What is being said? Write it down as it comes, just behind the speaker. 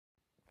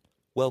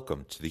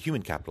Welcome to the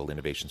Human Capital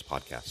Innovations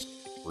Podcast.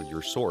 We're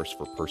your source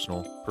for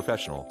personal,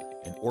 professional,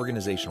 and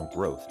organizational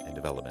growth and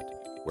development,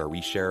 where we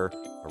share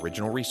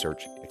original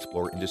research,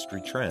 explore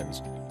industry trends,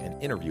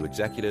 and interview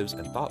executives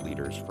and thought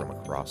leaders from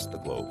across the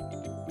globe.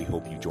 We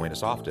hope you join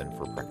us often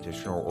for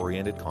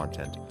practitioner-oriented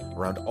content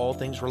around all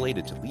things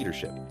related to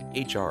leadership,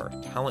 HR,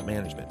 talent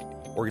management,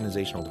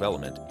 organizational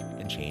development,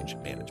 and change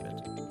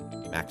management.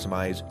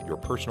 Maximize your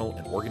personal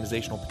and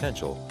organizational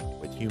potential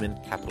with Human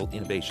Capital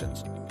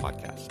Innovations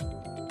Podcast.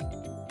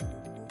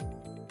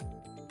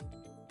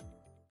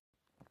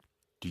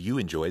 Do you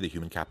enjoy the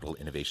Human Capital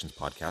Innovations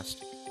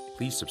Podcast?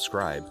 Please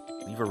subscribe,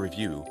 leave a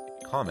review,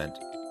 comment,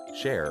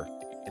 share,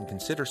 and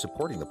consider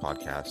supporting the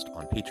podcast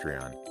on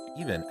Patreon,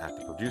 even at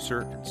the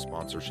producer and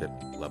sponsorship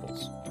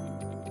levels.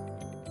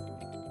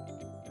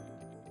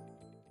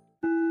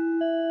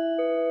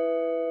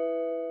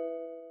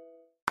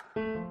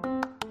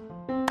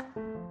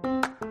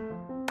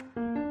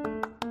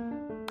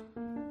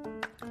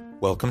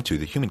 Welcome to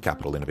the Human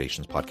Capital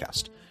Innovations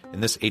Podcast. In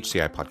this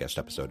HCI podcast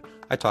episode,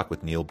 I talk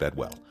with Neil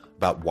Bedwell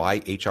about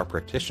why HR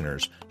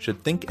practitioners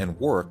should think and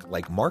work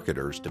like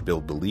marketers to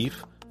build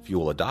belief,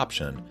 fuel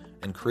adoption,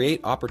 and create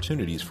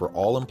opportunities for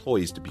all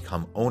employees to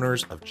become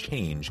owners of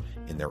change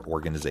in their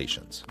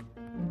organizations.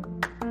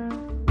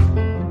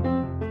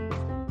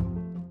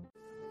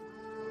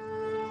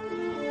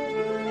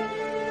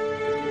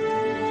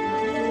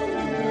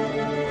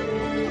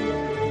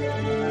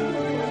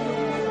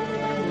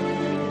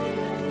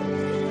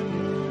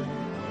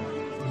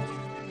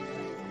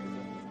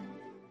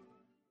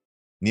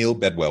 Neil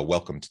Bedwell,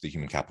 welcome to the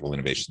Human Capital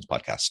Innovations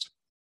Podcast.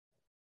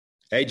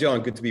 Hey,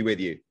 John, good to be with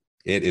you.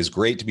 It is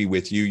great to be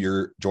with you.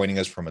 You're joining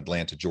us from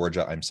Atlanta,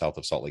 Georgia. I'm south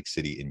of Salt Lake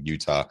City in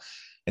Utah.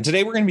 And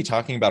today we're going to be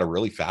talking about a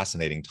really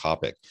fascinating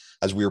topic.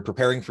 As we were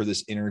preparing for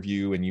this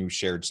interview and you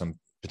shared some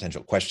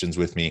potential questions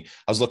with me,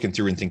 I was looking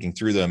through and thinking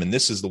through them. And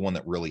this is the one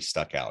that really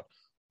stuck out.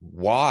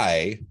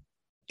 Why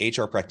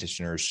HR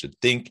practitioners should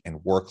think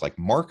and work like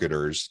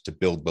marketers to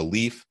build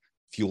belief,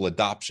 fuel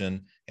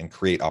adoption, and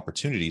create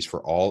opportunities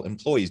for all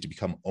employees to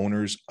become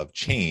owners of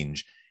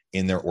change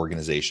in their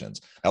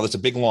organizations. Now, that's a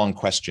big, long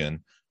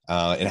question.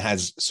 It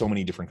has so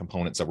many different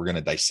components that we're going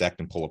to dissect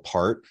and pull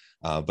apart,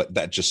 but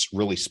that just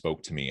really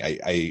spoke to me.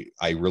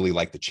 I really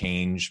like the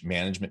change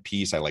management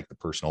piece. I like the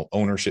personal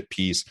ownership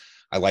piece.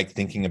 I like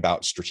thinking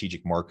about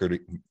strategic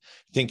marketing,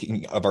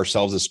 thinking of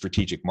ourselves as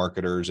strategic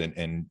marketers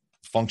and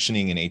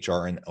functioning in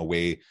HR in a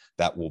way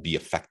that will be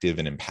effective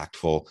and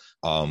impactful.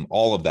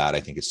 All of that, I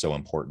think, is so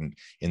important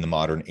in the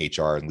modern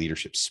HR and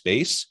leadership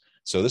space.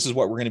 So this is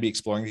what we're going to be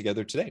exploring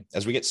together today.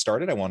 As we get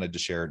started, I wanted to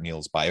share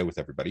Neil's bio with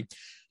everybody.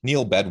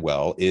 Neil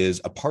Bedwell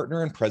is a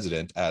partner and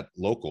president at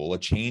Local, a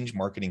change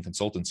marketing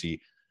consultancy,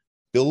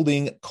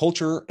 building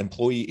culture,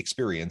 employee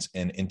experience,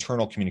 and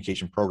internal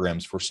communication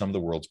programs for some of the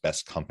world's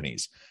best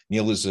companies.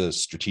 Neil is a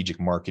strategic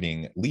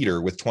marketing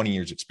leader with 20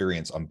 years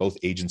experience on both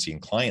agency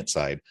and client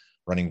side,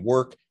 running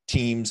work,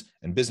 teams,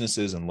 and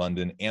businesses in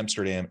London,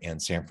 Amsterdam, and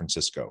San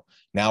Francisco.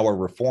 Now a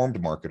reformed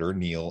marketer,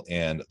 Neil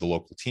and the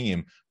Local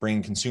team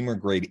bring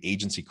consumer-grade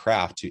agency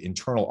craft to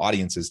internal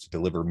audiences to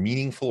deliver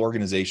meaningful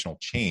organizational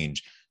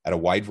change at a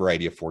wide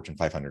variety of Fortune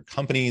 500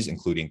 companies,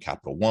 including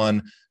Capital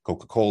One,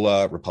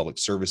 Coca-Cola, Republic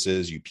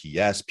Services,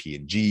 UPS,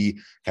 P&G,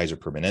 Kaiser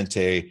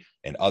Permanente,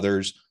 and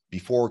others.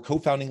 Before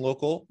co-founding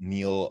Local,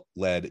 Neil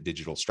led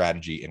digital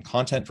strategy and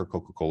content for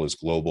Coca-Cola's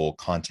global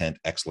content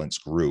excellence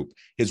group.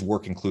 His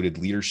work included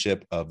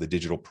leadership of the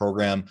digital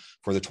program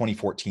for the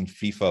 2014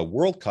 FIFA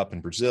World Cup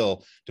in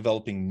Brazil,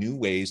 developing new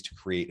ways to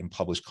create and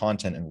publish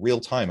content in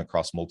real time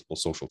across multiple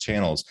social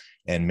channels,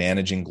 and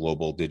managing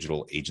global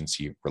digital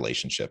agency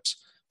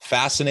relationships.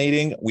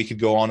 Fascinating. We could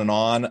go on and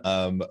on.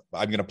 I'm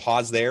going to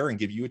pause there and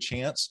give you a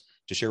chance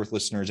to share with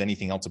listeners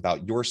anything else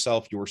about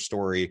yourself, your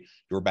story,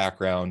 your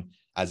background,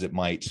 as it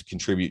might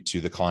contribute to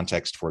the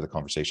context for the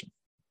conversation.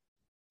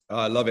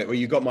 I love it. Well,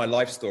 you got my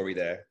life story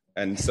there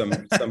and some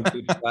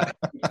good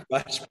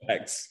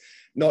flashbacks,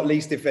 not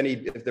least if there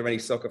are any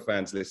soccer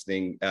fans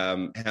listening,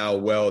 how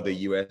well the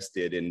US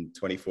did in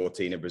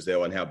 2014 in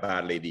Brazil and how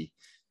badly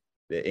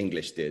the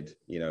English did,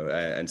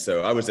 and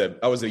so I was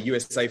a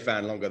USA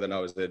fan longer than I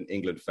was an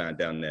England fan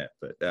down there,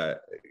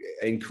 but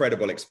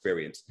incredible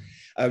experience.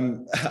 I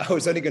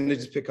was only going to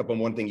just pick up on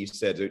one thing you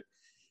said.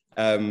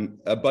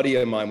 A buddy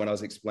of mine, when I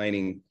was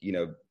explaining,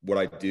 what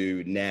I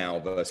do now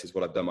versus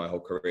what I've done my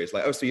whole career, is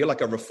like, oh, so you're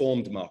like a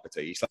reformed marketer.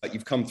 It's like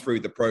you've come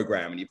through the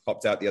program and you've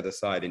popped out the other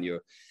side, and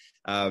you're,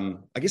 I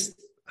guess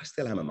I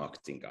still am a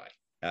marketing guy.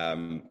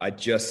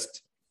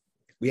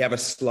 We have a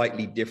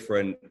slightly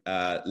different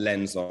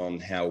lens on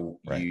how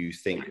you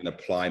think and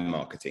apply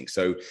marketing.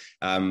 So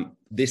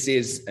this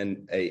is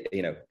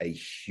a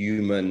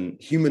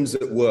humans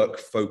at work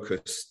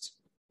focused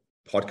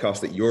podcast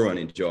that you're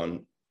running,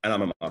 John. And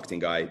I'm a marketing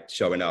guy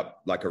showing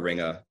up like a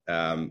ringer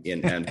but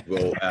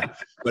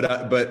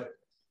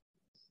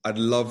I'd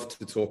love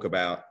to talk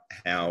about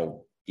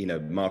how,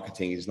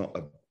 marketing is not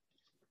a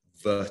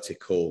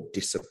vertical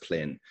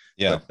discipline,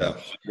 but a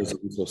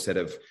horizontal set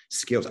of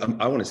skills.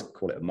 I want to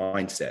call it a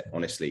mindset,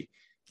 honestly,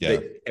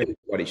 that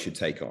everybody should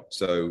take on.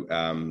 So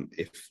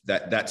if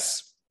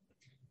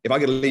I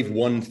could leave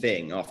one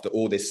thing after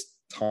all this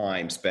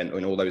time spent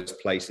in all those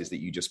places that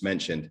you just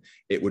mentioned,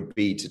 it would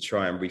be to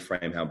try and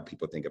reframe how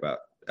people think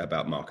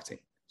about marketing.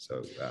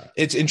 So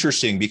it's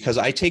interesting because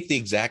I take the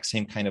exact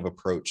same kind of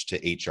approach to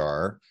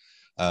HR.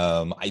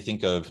 I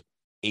think of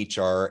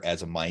HR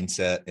as a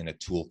mindset and a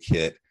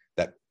toolkit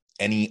that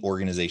any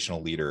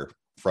organizational leader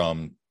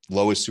from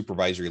lowest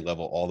supervisory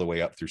level all the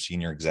way up through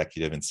senior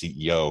executive and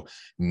CEO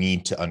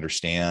need to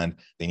understand.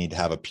 They need to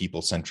have a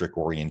people-centric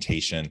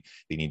orientation.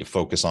 They need to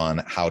focus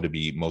on how to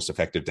be most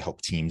effective to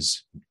help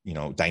teams,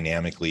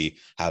 dynamically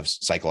have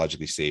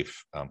psychologically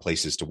safe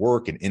places to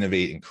work and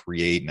innovate and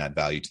create and add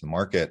value to the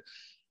market.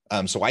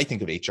 So I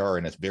think of HR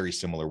in a very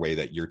similar way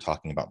that you're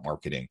talking about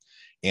marketing.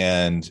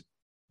 And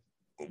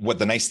what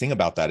the nice thing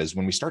about that is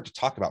when we start to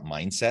talk about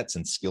mindsets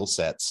and skill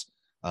sets,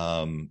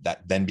 that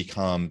then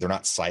they're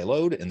not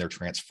siloed and they're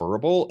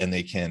transferable, and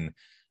they can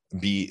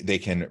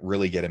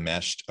really get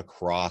enmeshed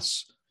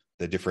across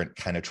the different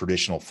kind of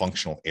traditional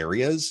functional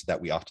areas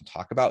that we often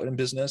talk about in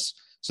business,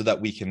 so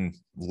that we can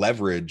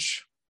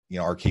leverage,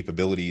 our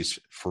capabilities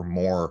for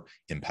more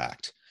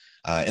impact.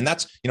 And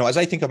that's, as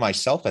I think of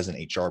myself as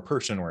an HR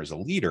person or as a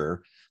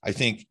leader, I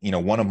think,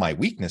 one of my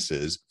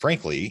weaknesses,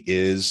 frankly,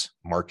 is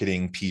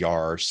marketing,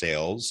 PR,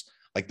 sales.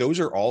 Like those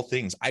are all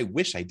things I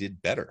wish I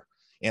did better.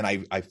 And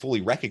I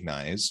fully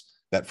recognize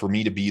that for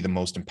me to be the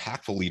most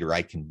impactful leader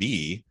I can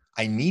be,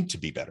 I need to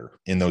be better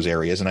in those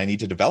areas, and I need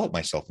to develop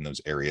myself in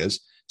those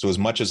areas. So as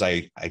much as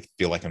I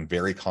feel like I'm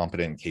very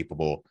competent and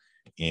capable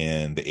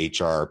in the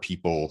HR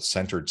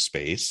people-centered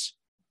space,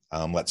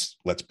 let's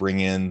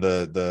bring in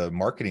the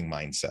marketing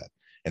mindset.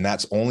 And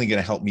that's only going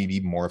to help me be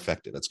more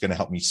effective. It's going to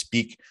help me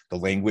speak the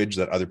language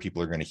that other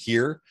people are going to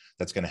hear.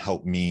 That's going to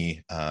help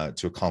me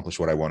to accomplish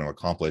what I want to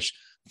accomplish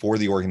for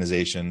the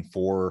organization,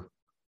 for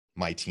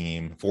my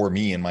team, for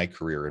me in my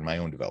career, in my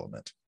own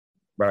development.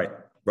 Right.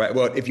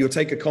 Well, if you'll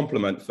take a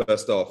compliment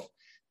first off,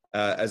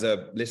 as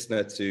a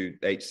listener to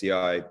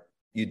HCI,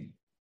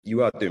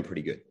 you are doing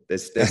pretty good.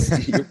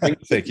 You're bringing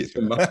Thank you.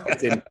 Some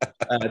marketing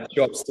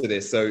chops to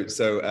this,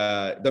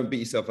 so don't beat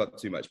yourself up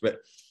too much. But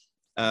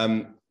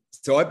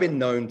so I've been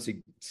known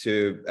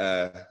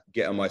to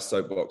get on my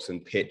soapbox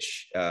and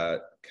pitch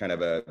kind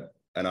of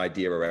an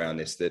idea around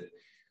this, that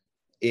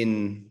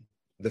in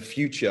the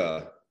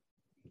future,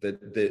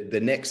 the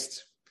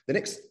next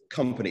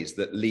companies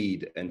that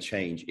lead and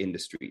change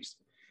industries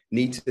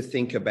need to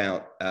think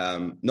about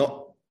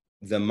not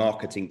the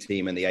marketing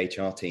team and the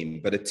HR team,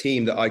 but a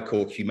team that I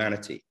call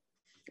humanity.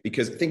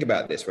 Because think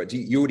about this, right?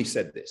 You already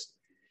said this.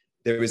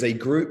 There is a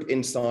group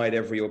inside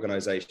every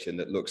organization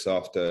that looks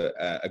after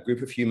a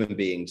group of human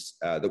beings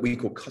that we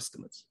call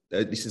customers.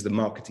 This is the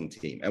marketing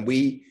team. And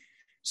we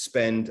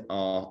spend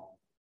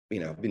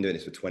I've been doing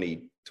this for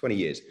 20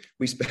 years.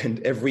 We spend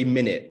every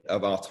minute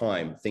of our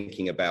time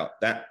thinking about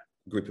that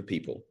group of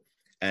people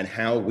and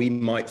how we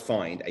might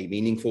find a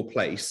meaningful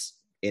place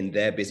in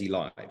their busy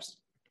lives,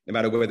 no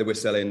matter whether we're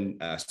selling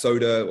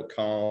soda or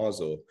cars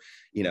or,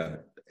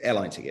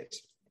 airline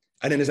tickets.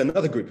 And then there's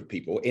another group of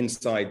people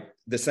inside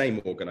the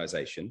same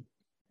organization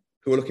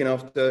who are looking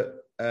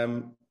after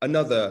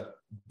another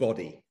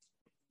body.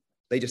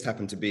 They just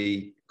happen to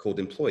be called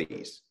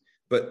employees,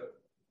 but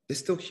they're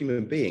still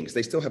human beings.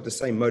 They still have the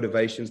same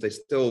motivations. They're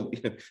still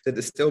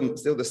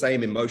the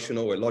same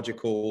emotional,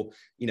 illogical,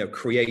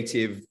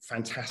 creative,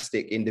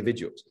 fantastic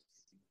individuals.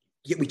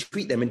 Yet we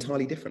treat them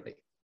entirely differently.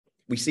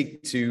 We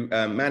seek to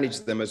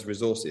manage them as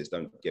resources.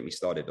 Don't get me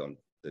started on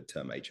the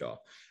term HR.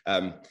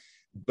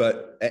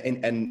 But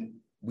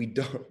we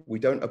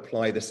don't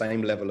apply the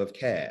same level of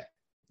care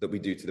that we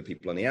do to the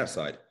people on the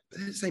outside. But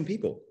they're the same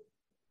people.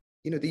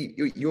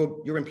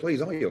 Your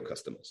employees are your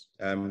customers,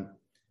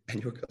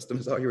 and your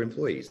customers are your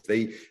employees.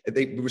 They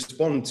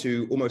respond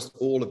to almost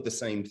all of the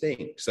same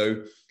thing.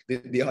 So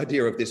the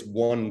idea of this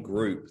one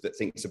group that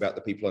thinks about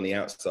the people on the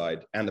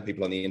outside and the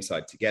people on the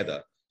inside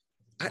together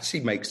actually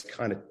makes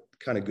kind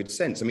of good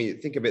sense. I mean,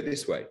 think of it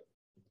this way.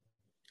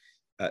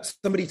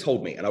 Somebody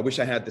told me, and I wish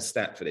I had the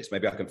stat for this.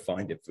 Maybe I can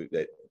find it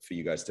for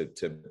you guys to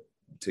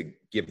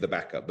give the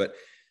backup. But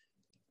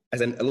as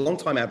a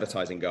long-time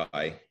advertising guy,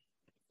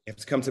 you have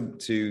to come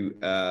to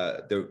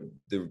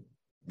the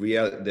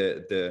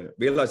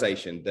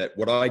realization that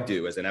what I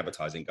do as an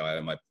advertising guy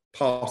in my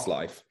past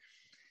life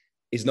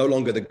is no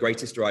longer the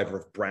greatest driver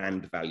of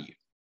brand value.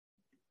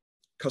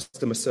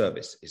 Customer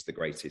service is the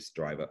greatest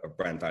driver of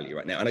brand value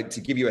right now. And to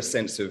give you a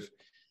sense of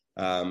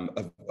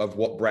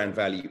what brand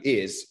value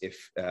is,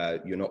 if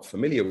you're not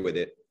familiar with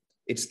it,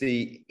 it's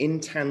the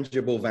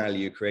intangible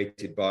value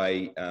created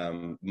by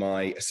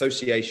my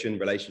association,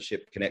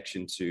 relationship,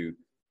 connection to,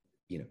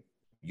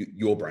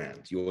 your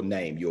brand, your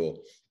name,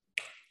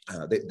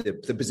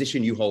 the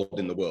position you hold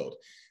in the world.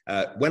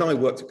 When I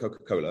worked at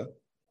Coca-Cola,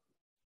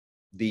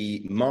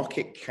 the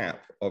market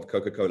cap of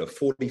Coca-Cola,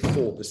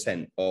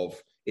 44%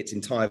 of its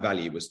entire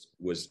value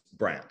was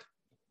brand.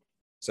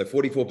 So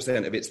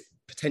 44% of its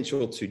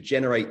potential to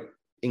generate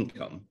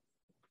income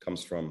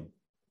comes from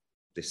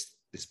this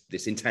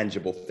this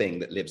intangible thing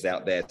that lives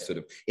out there, sort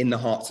of in the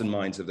hearts and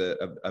minds of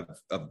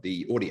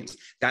the audience.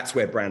 That's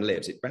where brand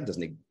lives. Brand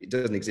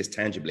doesn't exist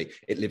tangibly.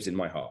 It lives in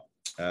my heart.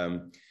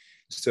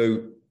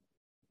 So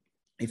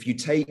if you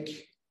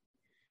take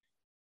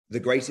the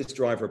greatest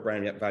driver of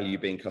brand value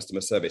being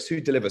customer service, who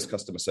delivers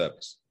customer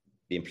service?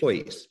 The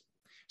employees.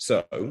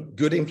 So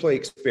good employee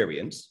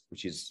experience,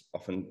 which is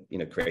often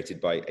created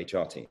by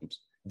HR teams,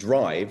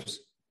 drives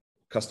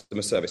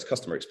customer service,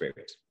 customer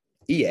experience.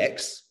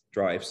 EX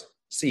drives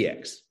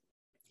CX.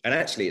 And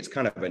actually, it's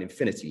kind of an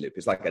infinity loop.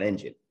 It's like an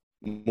engine.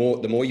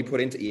 The more you put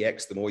into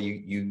EX, the more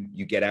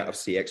you get out of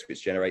CX,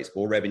 which generates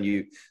more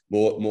revenue,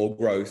 more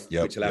growth,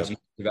 which allows you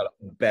to develop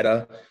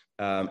better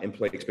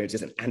employee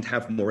experiences and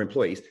have more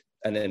employees.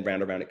 And then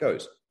round and round it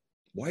goes.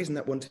 Why isn't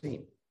that one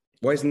team?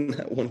 Why isn't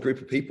that one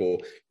group of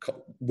people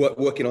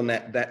working on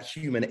that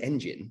human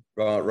engine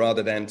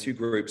rather than two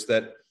groups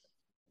that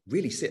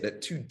really sit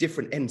at two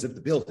different ends of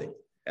the building?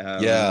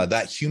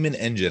 That human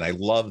engine. I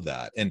love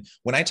that. And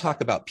when I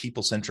talk about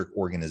people-centric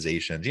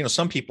organizations,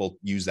 some people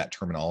use that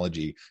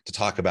terminology to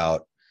talk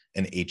about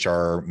an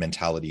HR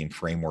mentality and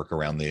framework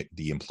around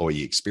the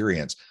employee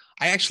experience.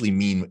 I actually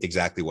mean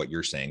exactly what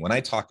you're saying. When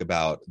I talk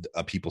about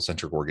a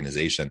people-centric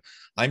organization,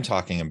 I'm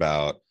talking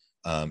about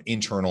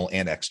internal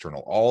and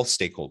external, all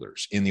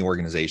stakeholders in the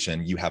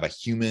organization. You have a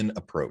human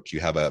approach. You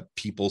have a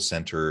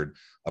people-centered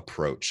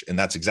approach. And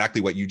that's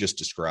exactly what you just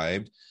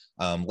described.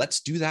 Let's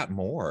do that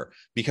more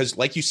because,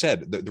 like you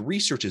said, the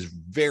research is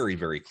very,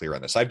 very clear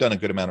on this. I've done a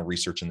good amount of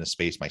research in this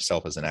space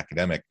myself as an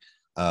academic.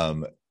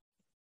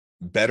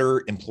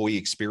 Better employee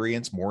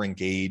experience, more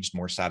engaged,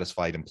 more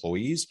satisfied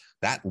employees,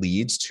 that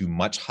leads to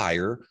much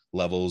higher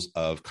levels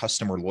of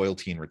customer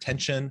loyalty and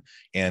retention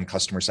and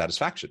customer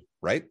satisfaction,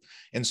 right?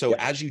 And so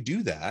as you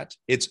do that,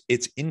 it's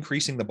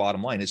increasing the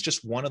bottom line. It's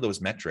just one of those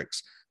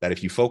metrics that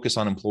if you focus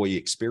on employee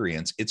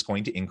experience, it's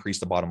going to increase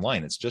the bottom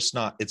line. It's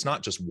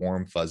not just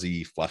warm,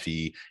 fuzzy,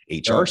 fluffy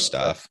HR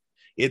stuff.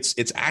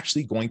 It's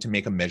actually going to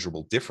make a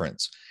measurable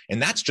difference.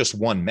 And that's just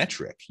one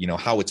metric,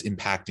 how it's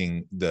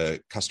impacting the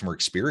customer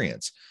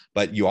experience.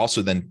 But you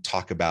also then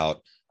talk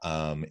about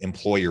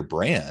employer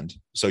brand.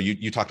 So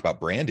you talked about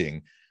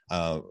branding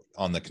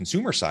on the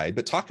consumer side,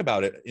 but talk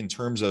about it in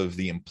terms of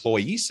the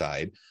employee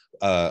side.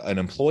 An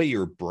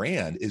employer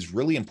brand is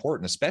really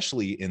important,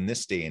 especially in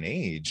this day and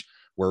age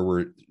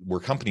where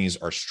companies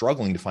are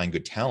struggling to find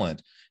good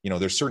talent.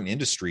 There's certain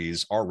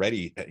industries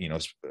already,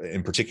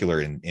 in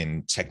particular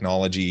in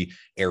technology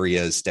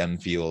areas, STEM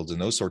fields, and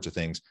those sorts of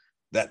things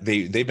that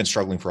they've been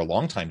struggling for a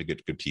long time to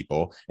get good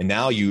people. And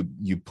now you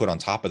put on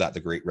top of that the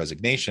Great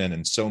Resignation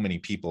and so many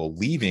people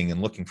leaving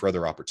and looking for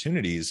other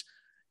opportunities.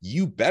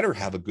 You better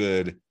have a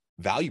good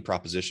value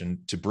proposition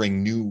to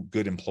bring new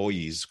good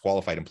employees,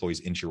 qualified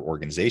employees into your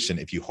organization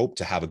if you hope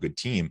to have a good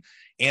team.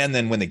 And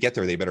then when they get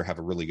there, they better have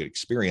a really good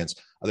experience.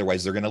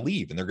 Otherwise, they're going to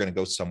leave and they're going to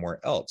go somewhere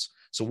else.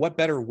 So what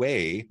better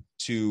way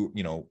to,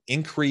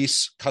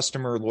 increase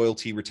customer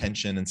loyalty,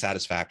 retention, and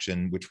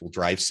satisfaction, which will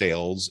drive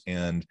sales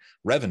and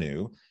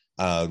revenue,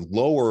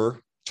 lower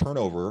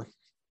turnover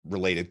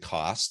related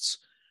costs.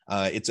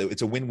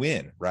 It's a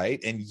win-win, right?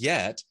 And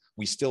yet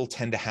we still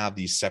tend to have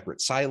these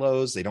separate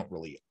silos. They don't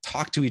really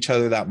talk to each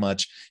other that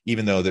much,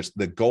 even though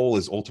the goal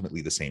is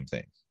ultimately the same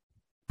thing.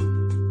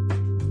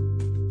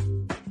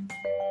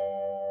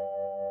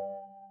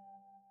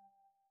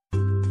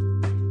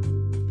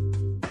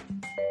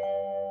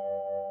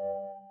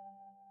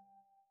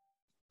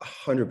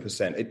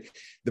 %.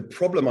 The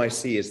problem I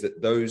see is that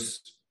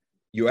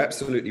you're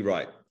absolutely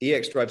right.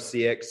 EX drives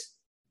CX,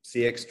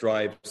 CX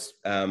drives,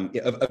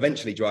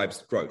 eventually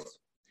drives growth.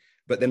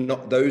 But they're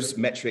not, those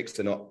metrics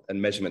are not,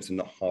 and measurements are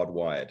not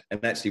hardwired.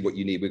 And actually what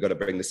you need, we've got to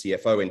bring the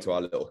CFO into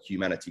our little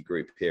humanity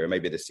group here, and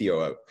maybe the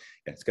COO.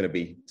 Yeah, it's going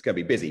to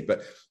be busy,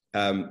 but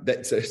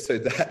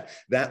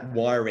that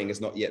wiring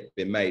has not yet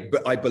been made,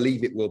 but I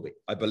believe it will be.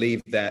 I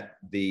believe that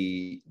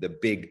the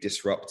big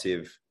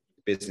disruptive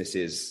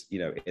businesses,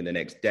 in the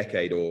next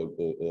decade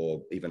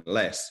or even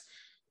less,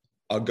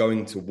 are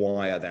going to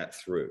wire that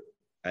through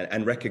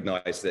and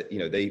recognize that,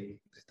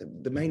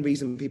 the main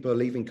reason people are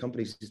leaving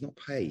companies is not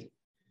pay.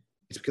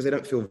 It's because they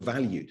don't feel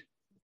valued.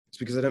 It's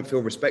because they don't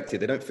feel respected.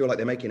 They don't feel like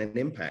they're making an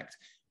impact.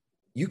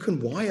 You can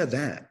wire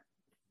that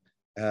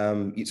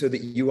so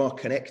that you are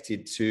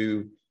connected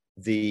to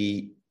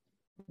the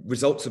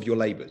results of your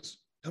labors.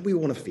 Don't we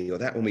want to feel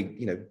that when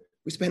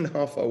we spend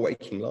half our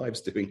waking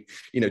lives doing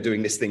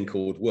this thing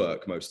called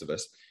work, most of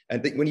us.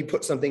 And when you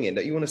put something in,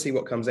 that you want to see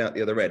what comes out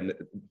the other end,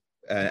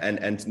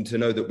 and to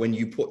know that when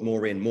you put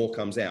more in, more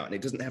comes out. And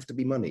it doesn't have to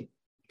be money,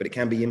 but it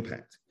can be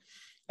impact.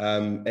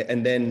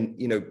 And then,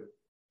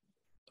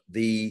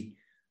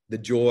 the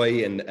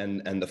joy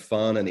and the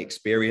fun and the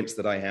experience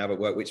that I have at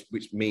work,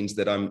 which means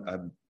that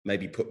I'm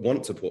maybe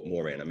want to put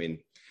more in. I mean,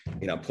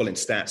 I'm pulling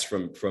stats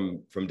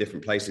from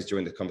different places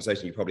during the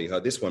conversation. You probably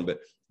heard this one, but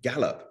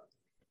Gallup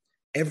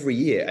every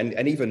year,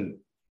 and even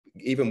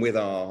with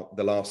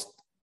the last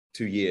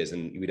 2 years,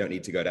 and we don't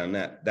need to go down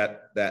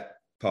that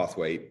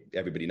pathway.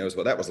 Everybody knows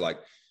what that was like.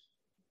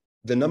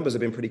 The numbers have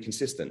been pretty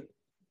consistent.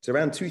 So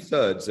around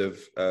 2/3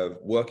 of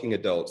working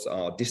adults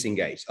are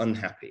disengaged,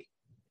 unhappy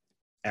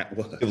at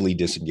work. Actively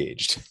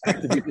disengaged.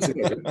 Actively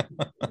disengaged.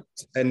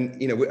 And,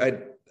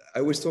 I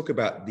always talk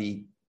about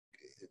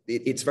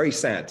it's very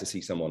sad to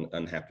see someone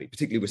unhappy,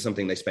 particularly with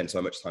something they spend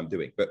so much time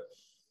doing. But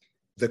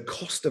the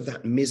cost of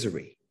that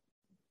misery,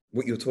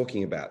 what you're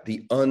talking about,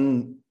 the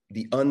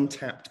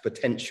untapped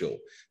potential,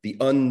 the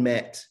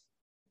unmet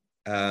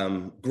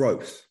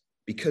growth,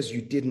 because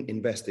you didn't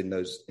invest in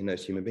those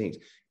human beings.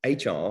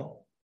 HR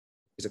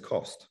is a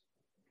cost.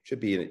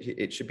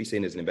 It should be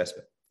seen as an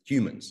investment.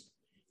 Humans.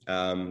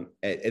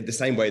 The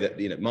same way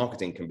that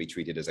marketing can be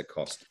treated as a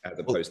cost as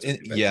opposed to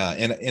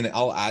and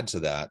I'll add to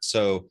that.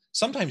 So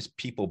sometimes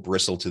people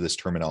bristle to this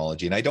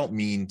terminology, and I don't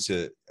mean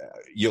to.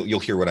 You'll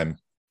hear what I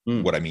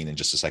mean in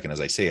just a second as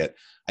I say it.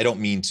 I don't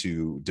mean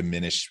to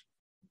diminish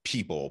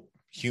people.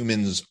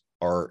 Humans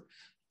are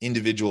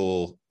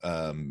individual,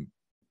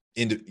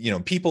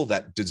 people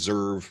that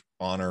deserve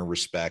honor,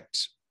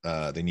 respect.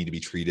 They need to be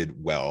treated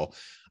well.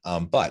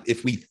 But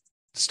if we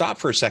stop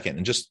for a second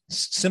and just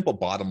simple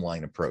bottom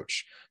line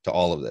approach to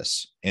all of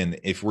this, and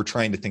if we're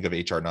trying to think of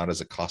HR not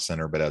as a cost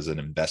center, but as an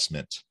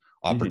investment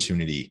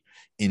opportunity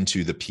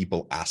into the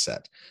people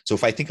asset. So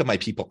if I think of my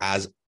people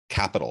as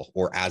capital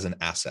or as an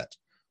asset,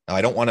 now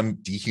I don't want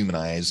to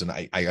dehumanize, and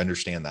I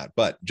understand that,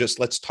 but just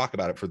let's talk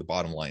about it for the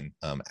bottom line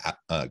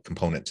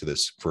component to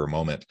this for a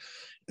moment.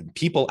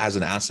 People as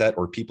an asset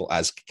or people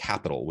as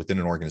capital within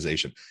an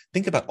organization.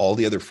 Think about all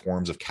the other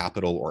forms of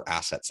capital or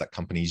assets that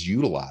companies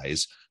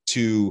utilize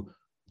to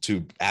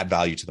add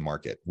value to the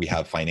market. We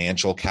have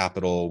financial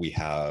capital, we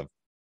have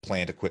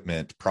plant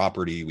equipment,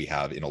 property, we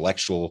have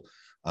intellectual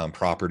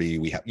property,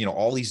 we have,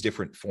 all these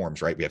different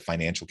forms, right? We have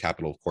financial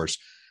capital, of course,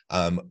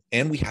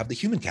 and we have the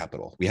human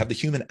capital. We have the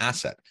human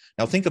asset.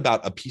 Now think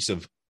about a piece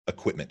of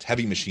equipment,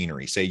 heavy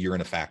machinery. Say you're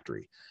in a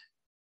factory.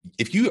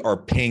 If you are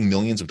paying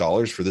millions of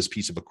dollars for this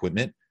piece of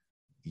equipment,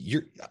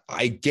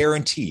 I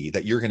guarantee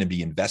that you're going to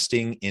be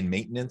investing in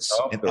maintenance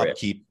and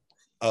upkeep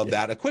of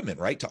that equipment,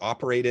 right? To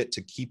operate it,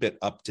 to keep it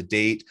up to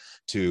date,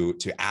 to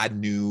add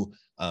new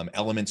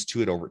elements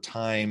to it over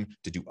time,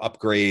 to do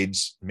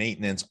upgrades,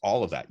 maintenance,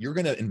 all of that. You're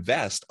going to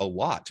invest a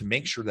lot to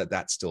make sure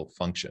that still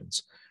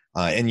functions.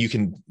 And you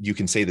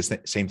can say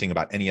the same thing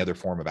about any other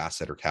form of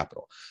asset or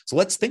capital. So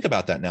let's think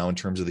about that now in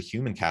terms of the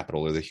human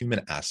capital or the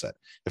human asset.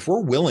 If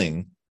we're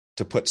willing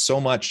to put so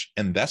much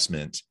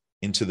investment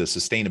into the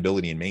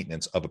sustainability and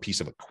maintenance of a piece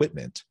of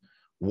equipment,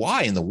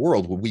 why in the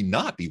world would we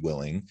not be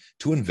willing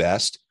to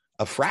invest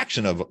a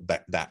fraction of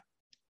that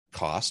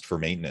cost for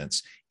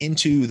maintenance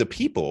into the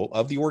people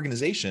of the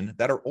organization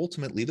that are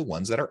ultimately the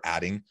ones that are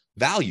adding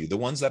value, the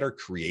ones that are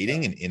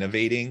creating and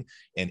innovating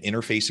and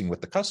interfacing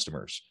with the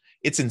customers?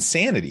 It's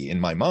insanity in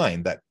my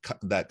mind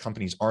that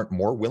companies aren't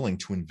more willing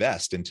to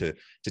invest and to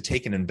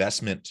take an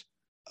investment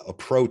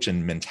approach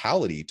and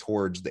mentality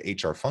towards the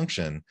HR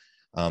function.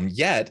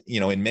 Yet,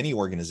 in many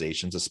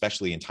organizations,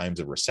 especially in times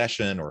of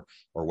recession or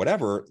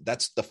whatever,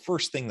 that's the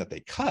first thing that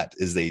they cut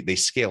is they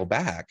scale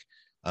back.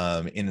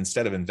 And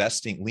instead of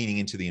leaning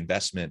into the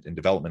investment and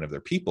development of their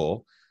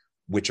people,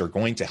 which are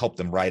going to help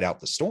them ride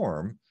out the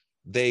storm,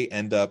 they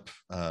end up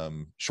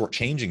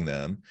shortchanging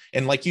them.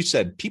 And like you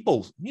said,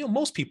 people,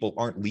 most people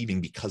aren't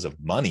leaving because of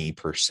money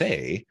per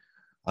se.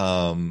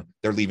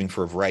 They're leaving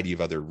for a variety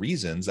of other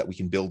reasons that we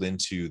can build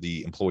into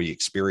the employee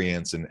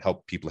experience and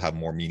help people have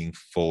more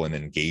meaningful and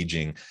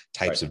engaging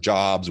types of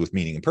jobs with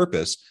meaning and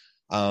purpose.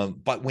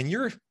 But when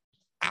you're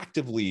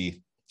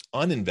actively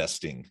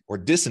uninvesting or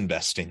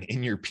disinvesting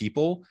in your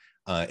people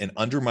and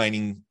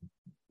undermining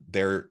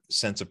their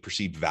sense of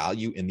perceived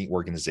value in the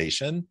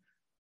organization,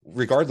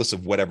 regardless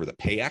of whatever the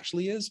pay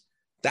actually is,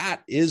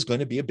 that is going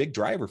to be a big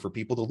driver for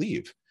people to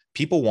leave.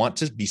 People want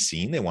to be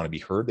seen, they want to be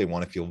heard, they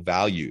want to feel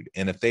valued.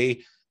 And if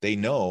they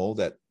know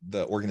that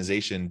the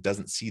organization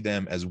doesn't see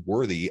them as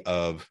worthy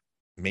of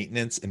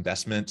maintenance,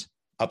 investment,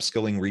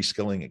 upskilling,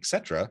 reskilling,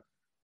 etc.,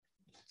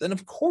 then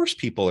of course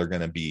people are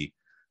going to be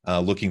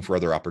looking for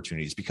other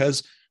opportunities,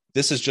 because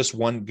this is just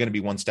going to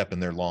be one step in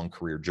their long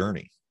career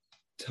journey.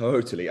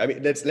 Totally. I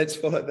mean, let's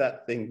follow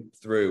that thing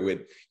through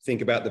with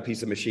think about the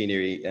piece of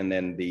machinery and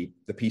then the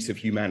piece of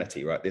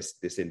humanity, right?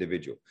 This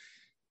individual.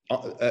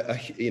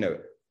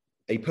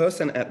 A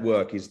person at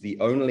work is the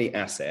only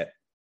asset,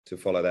 to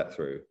follow that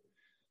through,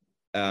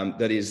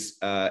 that is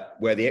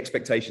where the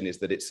expectation is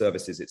that it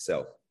services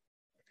itself,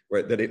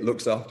 right? That it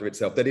looks after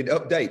itself, that it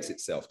updates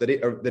itself, that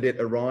it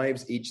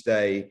arrives each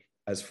day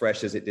as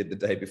fresh as it did the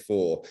day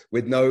before,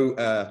 with no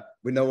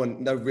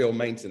real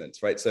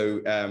maintenance, right?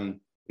 So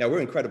now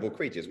we're incredible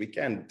creatures, we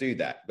can do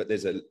that, but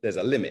there's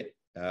a limit.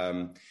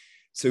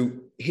 So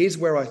here's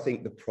where I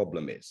think the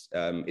problem is.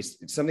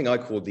 It's something I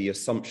call the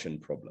assumption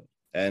problem,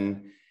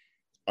 and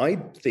I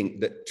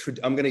think that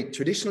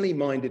traditionally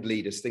minded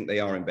leaders think they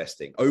are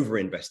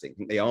over-investing,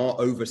 think they are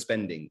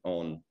overspending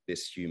on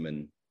this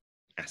human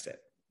asset.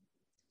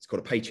 It's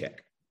called a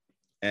paycheck.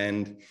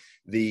 And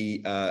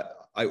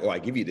I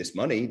give you this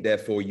money,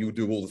 therefore you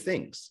do all the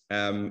things.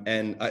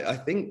 And I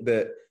think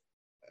that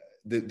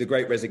the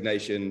Great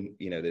Resignation,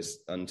 there's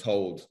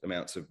untold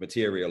amounts of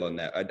material on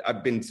that.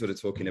 I've been sort of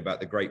talking about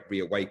the Great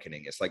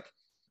Reawakening. It's like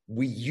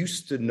we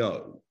used to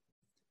know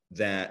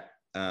that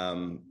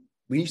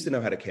we used to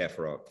know how to care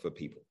for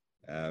people.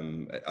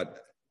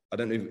 I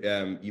don't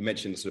know. You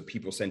mentioned sort of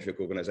people-centric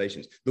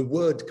organizations. The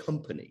word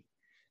company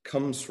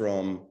comes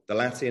from the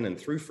Latin and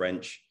through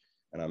French,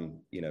 and I'm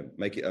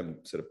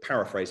sort of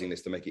paraphrasing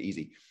this to make it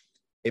easy.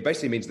 It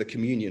basically means the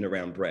communion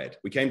around bread.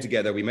 We came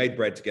together, we made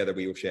bread together,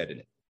 we all shared in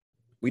it.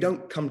 We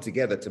don't come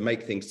together to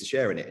make things to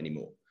share in it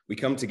anymore. We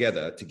come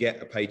together to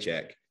get a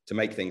paycheck, to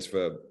make things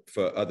for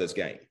others'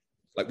 gain.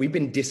 Like, we've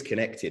been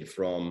disconnected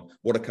from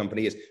what a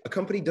company is. A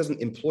company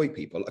doesn't employ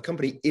people. A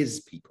company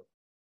is people.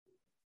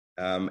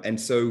 And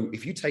so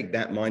if you take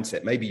that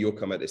mindset, maybe you'll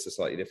come at this a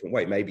slightly different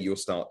way. Maybe you'll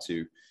start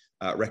to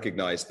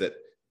recognize that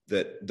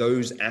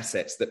those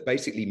assets that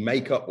basically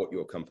make up what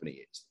your company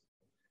is,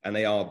 and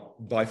they are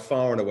by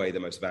far and away the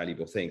most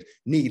valuable things,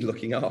 need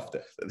looking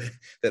after.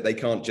 That they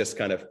can't just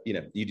kind of,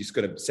 you just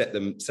got to set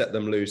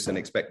them loose and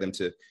expect them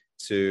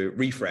to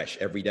refresh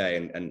every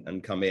day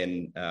and come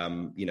in,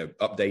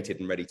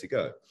 updated and ready to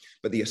go.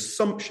 But the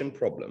assumption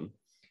problem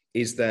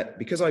is that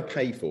because I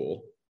pay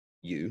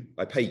you,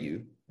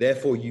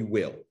 therefore you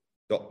will, ...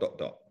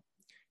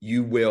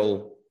 You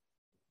will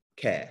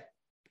care.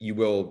 You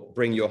will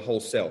bring your whole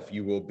self.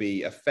 You will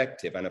be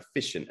effective and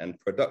efficient and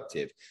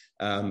productive.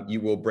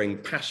 You will bring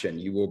passion.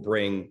 You will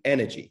bring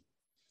energy.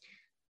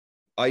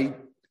 I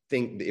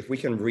think that if we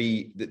can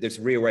this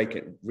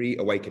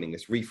reawakening,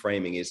 this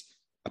reframing is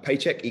a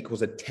paycheck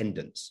equals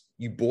attendance.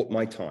 You bought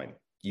my time.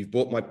 You've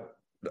bought my,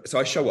 so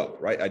I show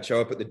up, right? I'd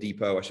show up at the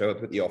depot. I show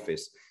up at the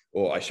office,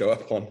 or I show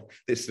up on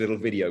this little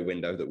video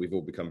window that we've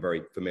all become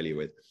very familiar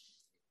with.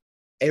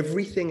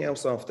 Everything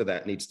else after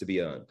that needs to be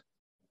earned.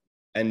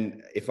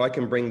 And if I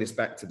can bring this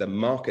back to the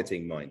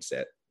marketing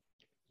mindset,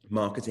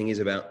 marketing is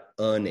about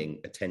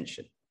earning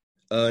attention,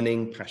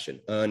 earning passion,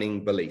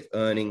 earning belief,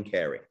 earning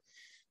caring.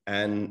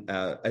 And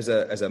as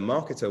a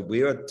marketer,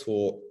 we are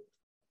taught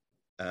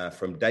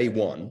from day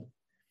one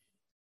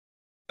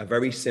a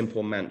very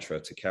simple mantra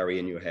to carry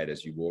in your head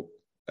as you walk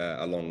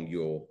along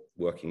your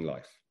working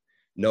life.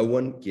 No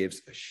one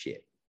gives a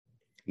shit.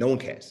 No one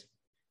cares.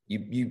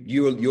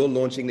 You're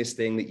launching this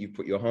thing that you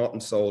put your heart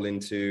and soul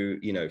into,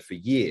 for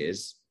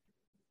years.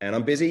 And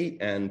I'm busy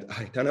and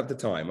I don't have the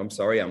time. I'm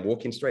sorry, I'm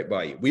walking straight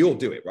by you. We all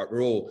do it, right?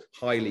 We're all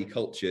highly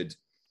cultured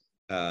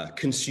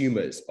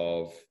consumers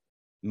of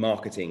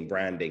marketing,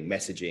 branding,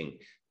 messaging,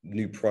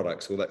 new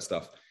products, all that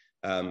stuff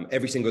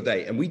every single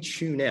day. And we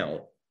tune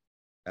out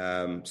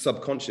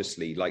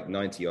subconsciously like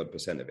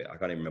 90% of it. I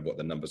can't even remember what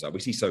the numbers are.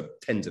 We see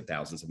tens of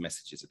thousands of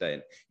messages a day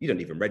and you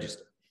don't even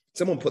register.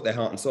 Someone put their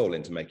heart and soul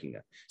into making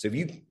that. So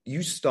if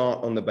you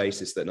start on the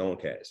basis that no one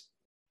cares,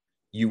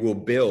 you will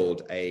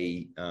build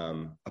a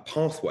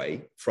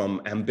pathway from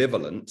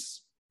ambivalence,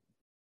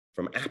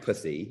 from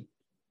apathy,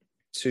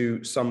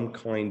 to some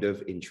kind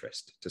of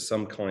interest, to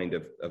some kind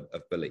of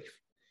belief.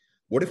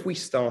 What if we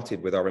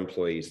started with our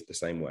employees the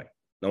same way?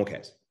 No one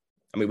cares.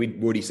 I mean, we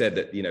already said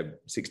that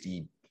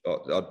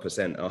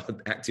 60% are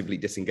actively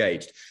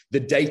disengaged.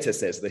 The data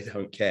says they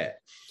don't care.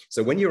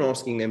 So when you're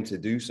asking them to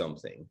do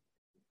something,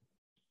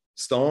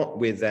 start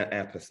with that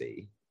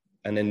apathy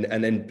and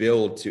then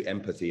build to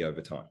empathy over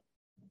time.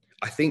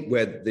 I think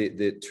where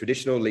the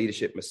traditional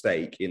leadership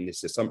mistake in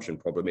this assumption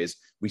problem is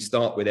we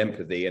start with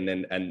empathy and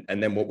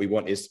then what we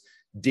want is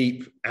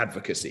deep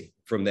advocacy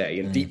from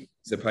there, deep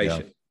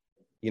participation.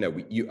 Yeah.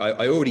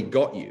 I already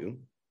got you.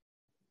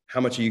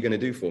 How much are you going to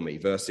do for me?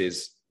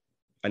 Versus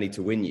I need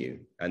to win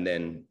you and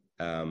then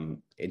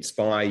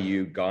inspire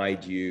you,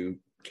 guide you,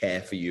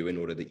 care for you in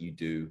order that you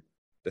do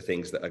the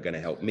things that are going to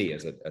help me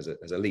as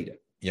a leader.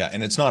 Yeah,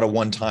 and it's not a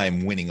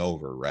one-time winning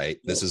over, right?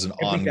 This is an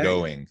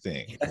ongoing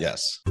thing.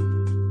 Yes.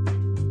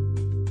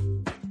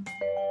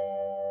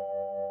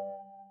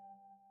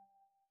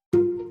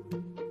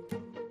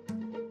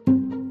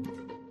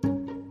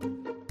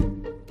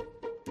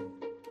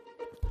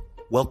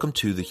 Welcome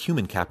to the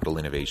Human Capital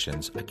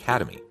Innovations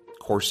Academy.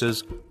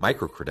 Courses,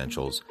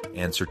 micro-credentials,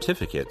 and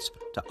certificates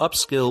to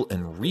upskill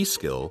and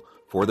reskill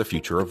for the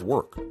future of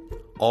work.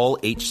 All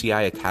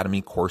HCI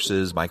Academy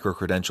courses,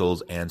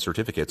 micro-credentials, and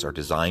certificates are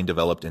designed,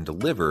 developed, and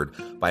delivered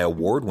by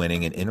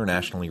award-winning and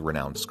internationally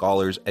renowned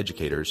scholars,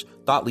 educators,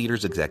 thought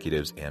leaders,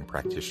 executives, and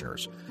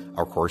practitioners.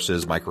 Our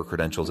courses,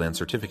 micro-credentials, and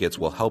certificates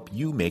will help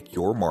you make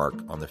your mark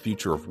on the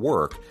future of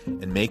work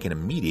and make an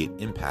immediate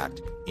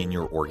impact in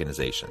your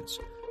organizations.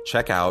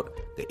 Check out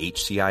the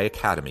HCI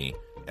Academy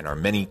and our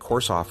many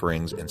course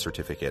offerings and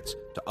certificates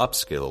to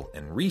upskill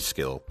and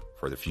reskill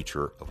for the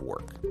future of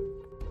work.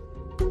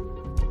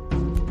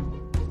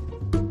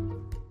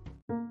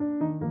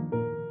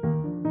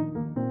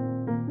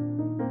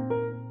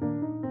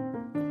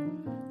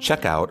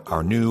 Check out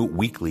our new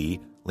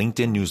weekly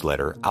LinkedIn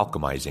newsletter,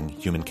 Alchemizing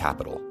Human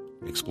Capital,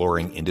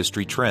 exploring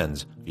industry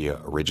trends via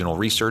original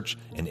research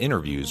and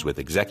interviews with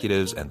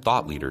executives and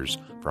thought leaders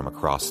from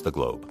across the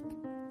globe.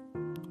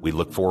 We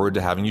look forward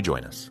to having you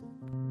join us.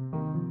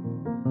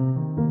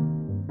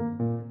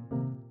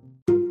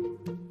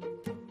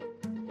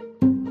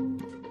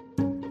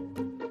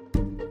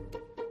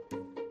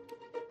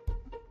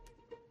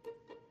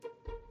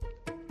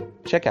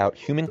 check out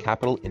Human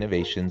Capital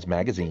Innovations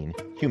magazine,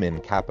 Human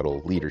Capital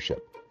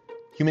Leadership.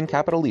 Human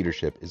Capital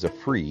Leadership is a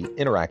free,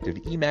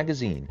 interactive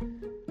e-magazine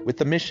with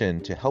the mission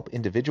to help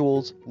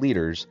individuals,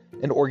 leaders,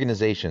 and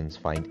organizations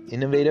find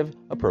innovative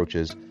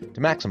approaches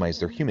to maximize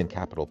their human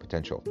capital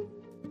potential.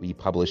 We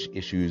publish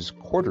issues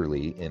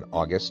quarterly in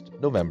August,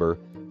 November,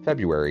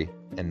 February,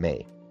 and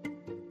May.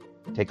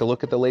 Take a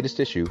look at the latest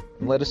issue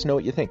and let us know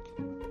what you think.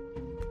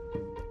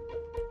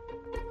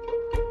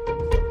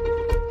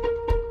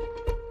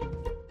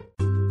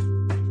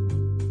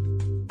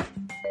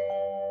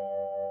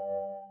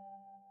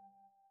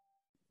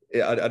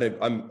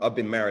 I've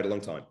been married a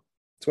long time.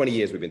 20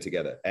 years we've been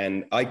together.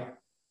 And I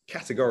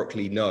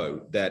categorically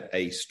know that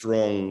a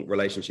strong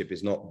relationship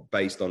is not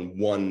based on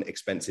one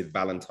expensive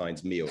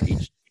Valentine's meal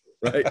each,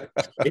 right?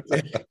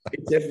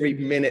 It's every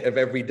minute of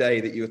every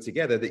day that you're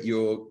together that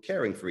you're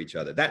caring for each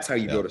other. That's how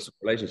you build a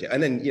relationship.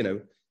 And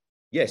then,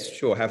 yes,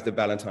 sure, have the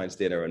Valentine's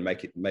dinner and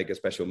make a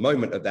special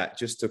moment of that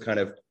just to kind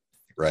of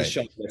to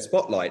shine the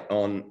spotlight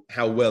on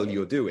how well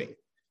you're doing.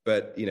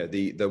 But,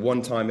 the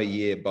one time a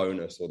year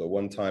bonus or the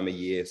one time a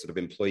year sort of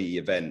employee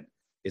event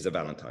is a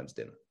Valentine's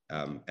dinner.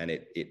 And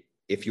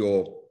if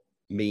you're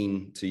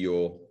mean to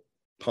your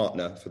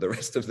partner for the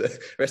rest of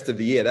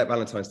the year, that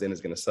Valentine's dinner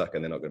is going to suck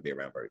and they're not going to be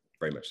around very,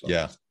 very much longer.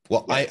 Yeah.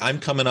 Well, yeah. I'm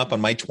coming up on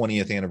my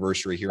 20th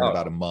anniversary here in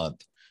about a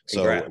month.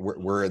 So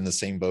we're in the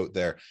same boat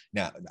there.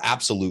 Now,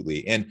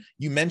 absolutely. And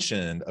you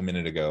mentioned a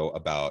minute ago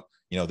about,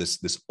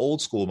 this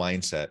old school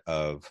mindset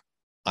of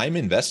I'm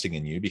investing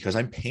in you because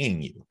I'm paying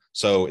you.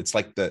 So it's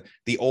like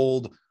the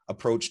old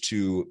approach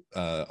to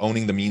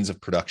owning the means of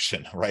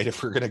production, right?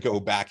 If we're going to go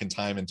back in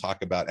time and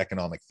talk about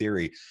economic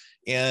theory,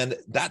 and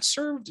that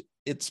served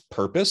its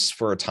purpose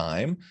for a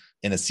time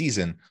in a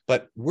season,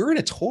 but we're in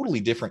a totally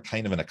different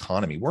kind of an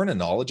economy. We're in a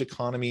knowledge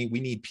economy.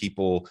 We need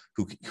people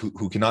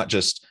who cannot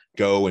just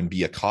go and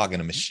be a cog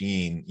in a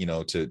machine,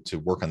 to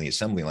work on the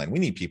assembly line. We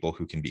need people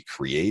who can be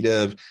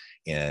creative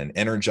and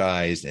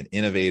energized and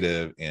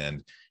innovative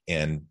and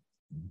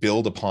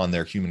build upon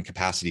their human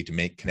capacity to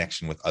make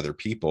connection with other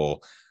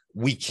people.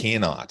 We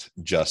cannot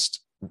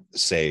just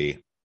say,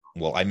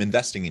 well, I'm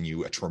investing in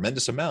you a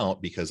tremendous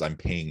amount because I'm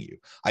paying you.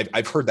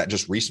 I've heard that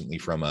just recently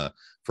from a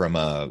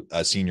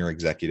senior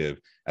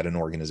executive at an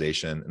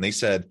organization, and they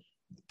said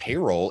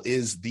payroll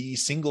is the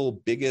single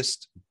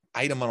biggest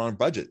item on our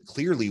budget.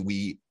 Clearly,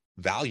 we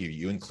value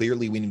you, and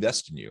clearly, we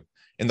invest in you.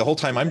 And the whole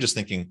time, I'm just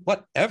thinking,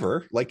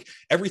 whatever. Like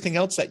everything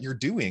else that you're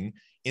doing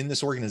in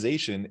this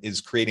organization is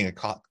creating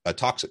a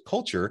toxic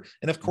culture.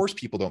 And of course,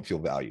 people don't feel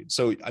valued.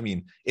 So, I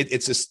mean,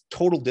 it's this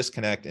total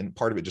disconnect. And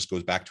part of it just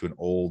goes back to an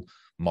old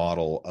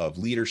model of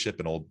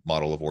leadership, an old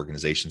model of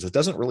organizations that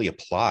doesn't really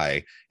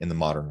apply in the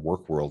modern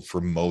work world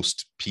for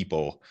most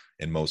people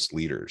and most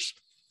leaders.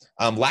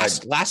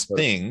 Last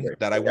thing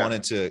that I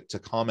wanted to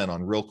comment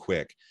on real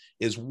quick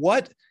is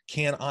what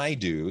can I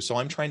do? So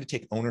I'm trying to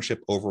take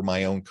ownership over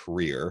my own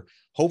career.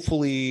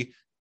 Hopefully,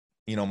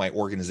 my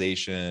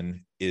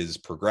organization is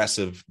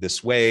progressive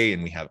this way,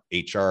 and we have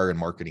HR and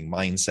marketing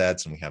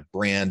mindsets, and we have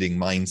branding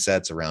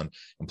mindsets around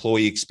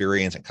employee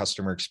experience and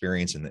customer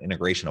experience and the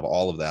integration of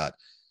all of that.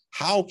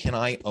 How can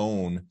I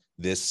own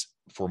this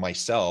for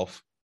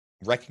myself,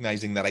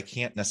 recognizing that I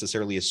can't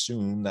necessarily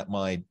assume that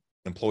my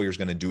employer is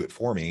going to do it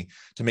for me,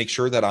 to make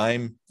sure that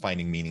I'm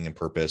finding meaning and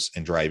purpose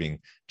and driving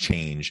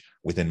change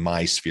within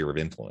my sphere of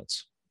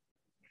influence?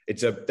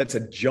 That's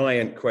a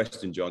giant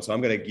question, John. So I'm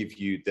going to give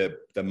you the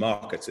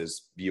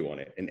marketer's view on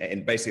it.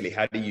 And basically,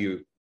 how do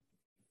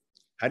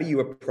you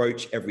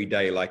approach every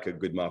day like a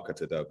good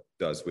marketer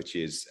does, which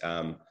is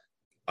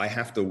I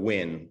have to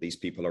win these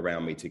people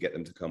around me to get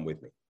them to come with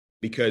me.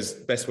 Because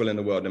best will in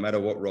the world, no matter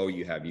what role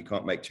you have, you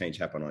can't make change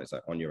happen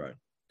on your own.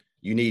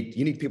 You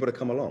need people to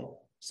come along.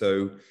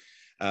 So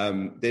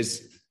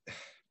there's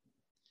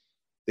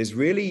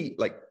really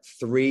like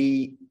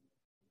three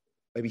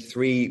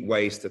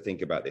ways to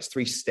think about this,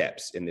 3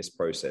 steps in this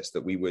process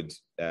that we would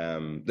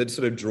that's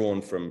sort of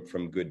drawn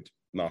from good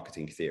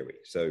marketing theory.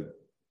 So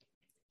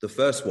the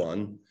first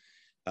one,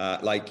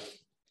 like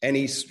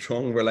any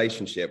strong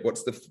relationship,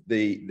 what's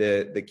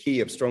the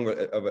key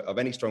of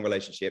any strong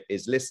relationship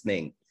is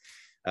listening,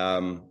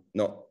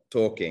 not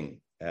talking.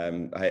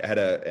 I had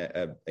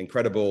an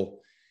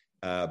incredible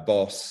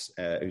boss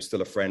who's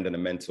still a friend and a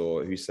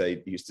mentor who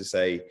used to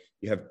say,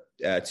 you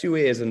have 2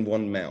 ears and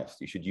 1 mouth.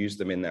 You should use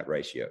them in that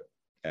ratio.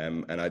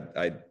 And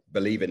I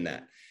believe in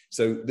that.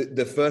 So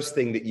the first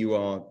thing that you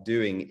are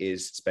doing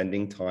is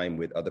spending time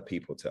with other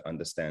people to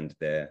understand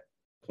their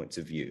points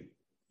of view.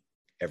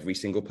 Every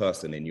single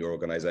person in your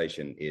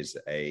organization is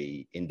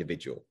an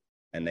individual,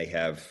 and they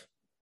have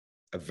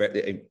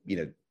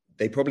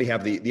they probably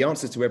have the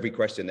answers to every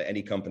question that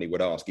any company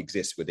would ask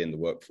exists within the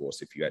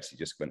workforce if you actually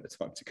just spent the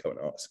time to go and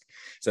ask.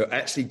 So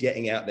actually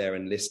getting out there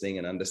and listening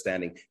and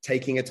understanding,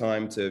 taking a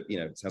time to,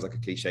 it sounds like a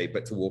cliche,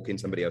 but to walk in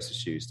somebody else's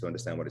shoes to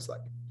understand what it's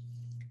like.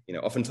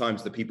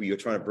 Oftentimes the people you're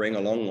trying to bring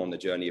along on the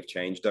journey of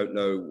change don't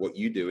know what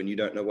you do, and you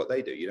don't know what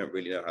they do. You don't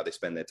really know how they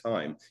spend their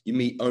time. You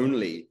meet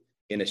only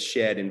in a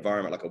shared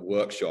environment like a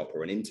workshop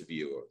or an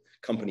interview or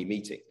company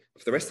meeting.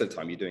 For the rest of the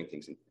time, you're doing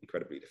things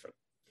incredibly different.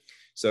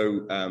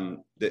 So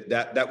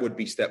that would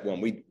be step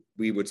one.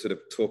 We would sort of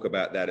talk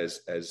about that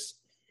as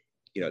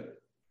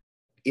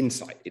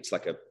insight. It's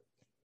like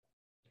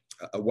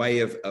a way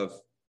of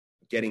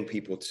getting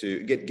people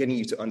to getting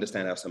you to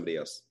understand how somebody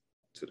else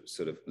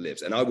sort of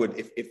lives. And I would,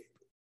 if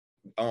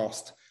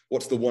asked,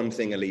 what's the one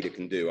thing a leader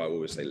can do? I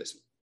always say, listen.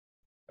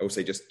 I would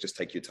say, just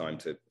take your time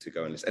to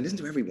go and listen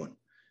to everyone.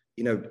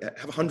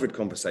 Have 100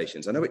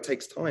 conversations. I know it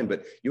takes time,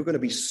 but you're going to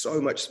be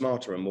so much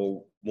smarter and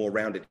more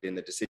rounded in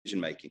the decision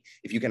making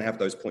if you can have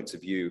those points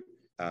of view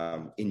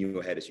in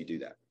your head as you do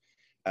that.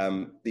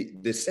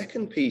 The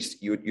second piece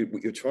what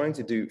you're trying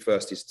to do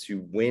first is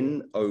to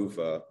win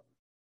over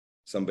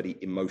somebody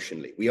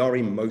emotionally. We are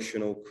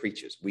emotional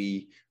creatures.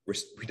 We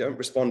don't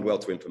respond well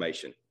to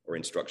information or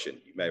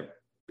instruction. You may have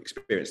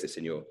experienced this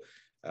in your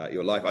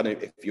life. I don't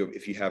know if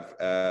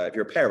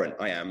you're a parent.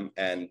 I am,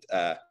 and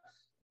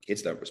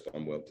kids don't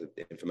respond well to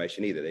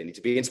information either. They need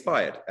to be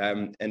inspired,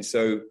 and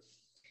so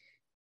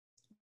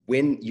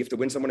you have to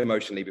win someone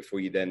emotionally before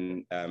you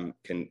then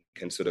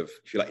can sort of,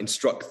 if you like,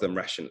 instruct them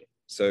rationally.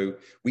 So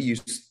we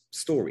use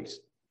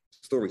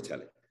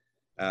storytelling.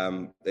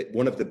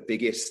 One of the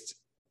biggest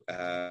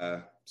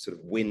sort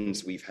of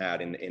wins we've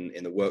had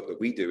in the work that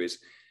we do is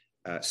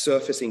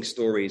surfacing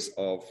stories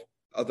of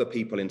other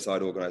people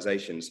inside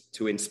organizations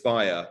to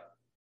inspire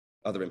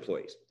other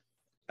employees.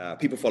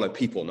 People follow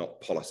people,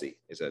 not policy,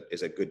 is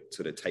a good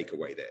sort of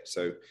takeaway there.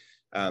 So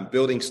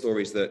building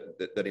stories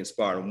that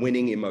inspire and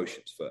winning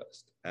emotions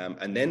first.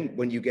 And then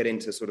when you get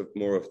into sort of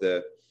more of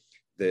the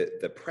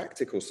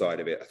practical side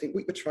of it, I think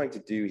what we're trying to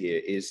do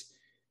here is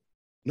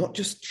not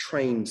just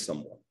train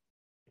someone,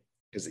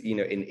 because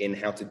in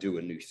how to do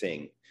a new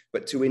thing,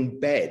 but to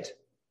embed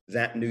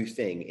that new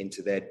thing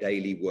into their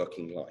daily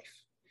working life.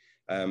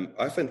 I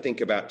often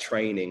think about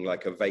training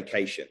like a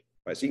vacation,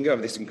 right? So you can go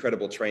have this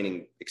incredible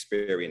training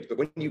experience, but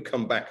when you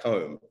come back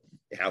home,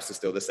 your house is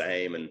still the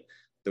same and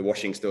the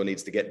washing still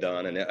needs to get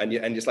done.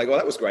 And just like, well,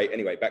 that was great.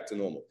 Anyway, back to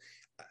normal.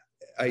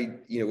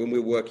 When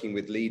we're working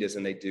with leaders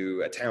and they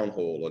do a town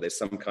hall or there's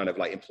some kind of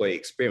like employee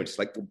experience, it's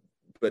like,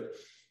 but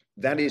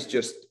that is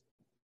just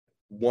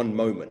one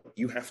moment.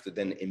 You have to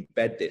then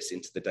embed this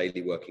into the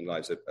daily working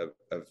lives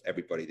of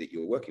everybody that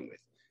you're working with,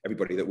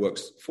 everybody that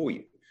works for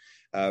you.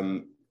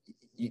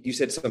 You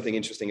said something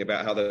interesting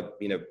about how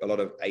a lot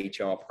of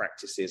HR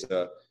practices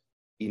are,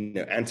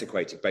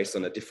 antiquated based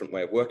on a different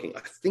way of working.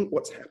 I think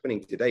what's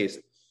happening today is,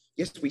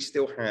 yes, we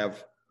still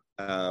have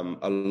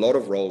a lot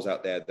of roles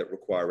out there that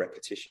require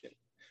repetition,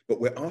 but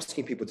we're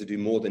asking people to do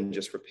more than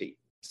just repeat.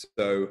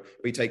 So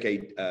we take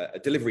a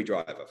delivery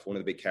driver for one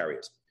of the big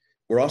carriers.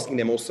 We're asking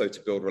them also to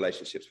build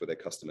relationships with their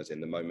customers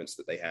in the moments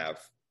that they have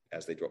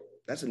as they drop.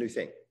 That's a new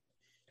thing.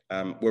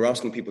 We're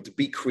asking people to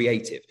be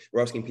creative.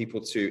 We're asking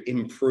people to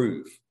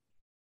improve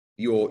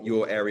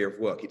your area of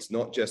work. It's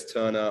not just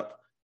turn up,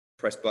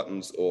 press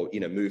buttons, or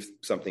move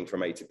something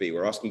from A to B.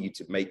 We're asking you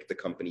to make the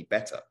company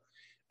better.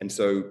 And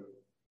so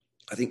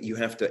I think you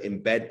have to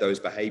embed those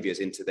behaviors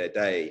into their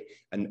day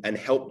and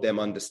help them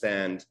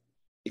understand,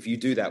 if you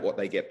do that, what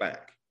they get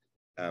back.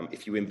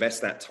 If you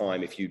invest that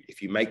time, if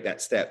you make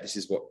that step, this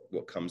is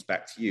what comes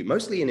back to you,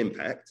 mostly in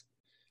impact.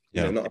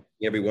 Not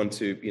asking everyone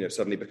to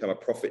suddenly become a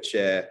profit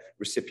share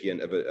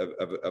recipient of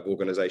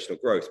organizational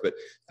growth, but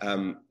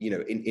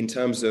in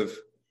terms of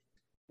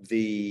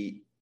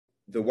the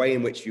way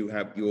in which you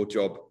have your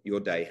job, your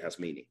day has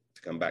meaning,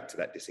 to come back to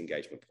that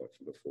disengagement point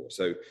from before.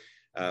 So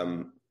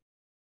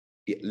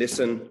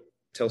listen,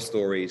 tell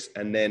stories,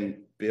 and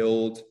then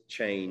build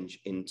change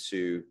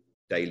into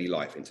daily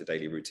life, into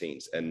daily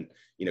routines. And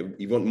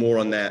you want more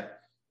on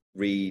that,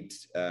 read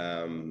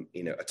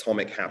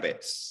Atomic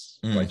Habits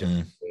by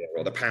James Clear,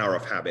 or The Power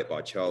of Habit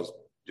by Charles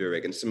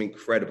Duhigg, and some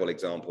incredible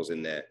examples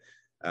in there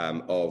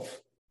of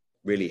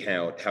really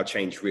how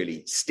change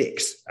really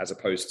sticks, as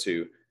opposed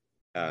to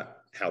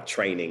how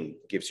training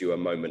gives you a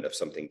moment of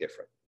something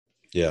different.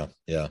 Yeah.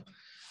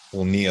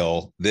 Well,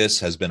 Neil,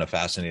 this has been a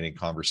fascinating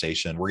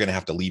conversation. We're going to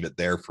have to leave it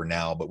there for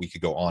now, but we could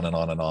go on and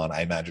on and on.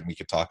 I imagine we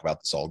could talk about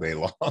this all day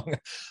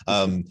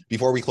long.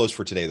 Before we close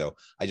for today, though,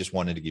 I just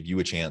wanted to give you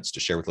a chance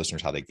to share with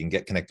listeners how they can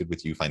get connected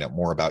with you, find out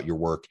more about your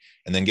work,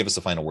 and then give us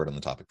the final word on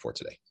the topic for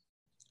today.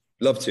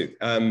 Love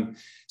to.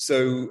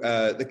 So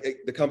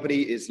the company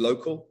is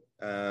local.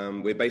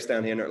 We're based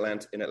down here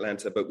in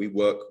Atlanta, but we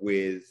work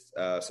with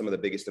some of the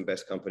biggest and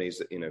best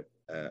companies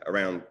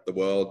around the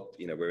world.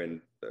 We're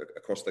in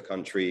across the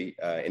country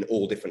in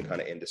all different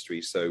kind of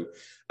industries. So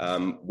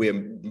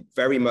we're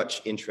very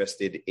much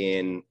interested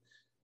in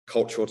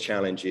cultural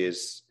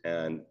challenges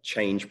and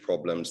change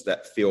problems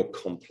that feel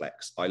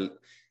complex.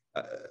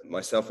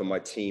 Myself and my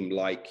team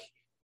like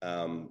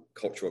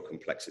cultural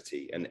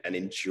complexity and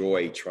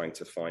enjoy trying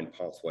to find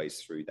pathways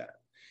through that.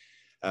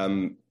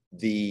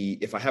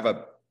 If I have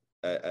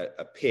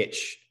a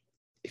pitch,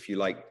 if you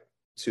like,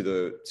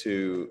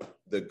 to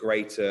the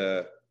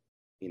greater,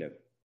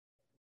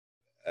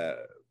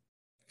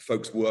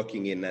 folks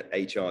working in that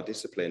HR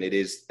discipline, it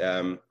is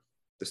the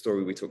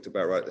story we talked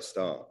about right at the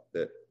start,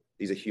 that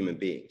these are human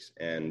beings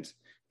and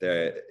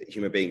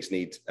human beings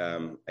need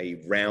a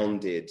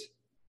rounded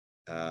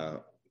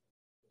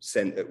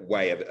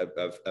way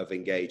of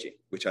engaging,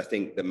 which I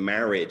think the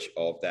marriage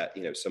of that,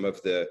 some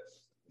of the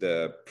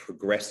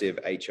progressive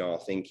HR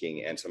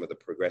thinking and some of the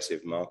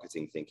progressive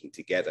marketing thinking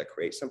together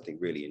creates something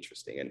really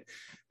interesting.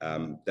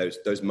 And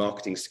those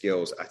marketing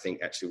skills, I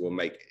think, actually will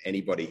make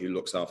anybody who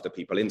looks after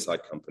people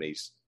inside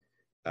companies,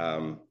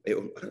 I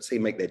don't say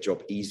make their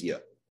job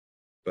easier,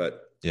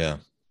 but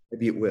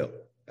maybe it will.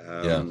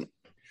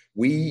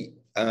 We,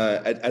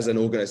 as an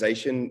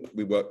organization,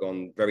 we work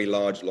on very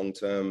large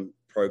long-term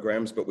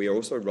programs, but we are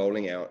also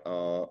rolling out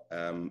our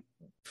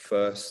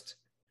first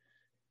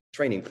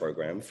training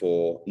program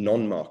for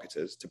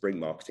non-marketers to bring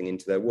marketing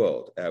into their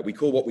world. We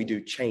call what we do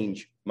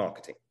change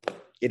marketing.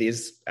 It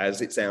is,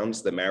 as it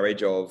sounds, the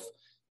marriage of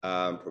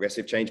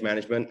progressive change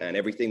management and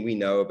everything we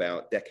know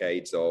about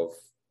decades of,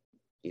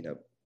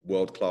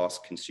 world-class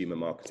consumer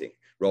marketing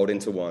rolled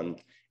into one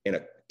in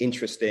an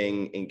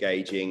interesting,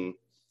 engaging,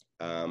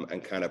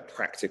 and kind of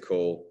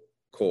practical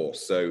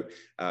course. So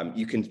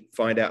you can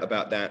find out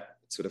about that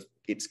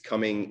it's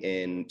coming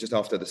in just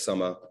after the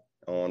summer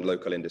on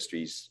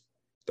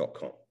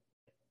localindustries.com.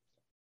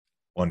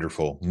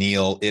 Wonderful.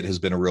 Neil, it has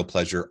been a real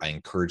pleasure. I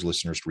encourage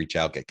listeners to reach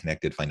out, get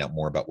connected, find out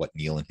more about what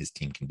Neil and his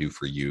team can do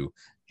for you.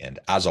 And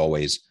as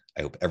always,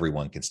 I hope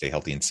everyone can stay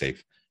healthy and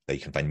safe, that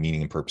you can find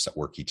meaning and purpose at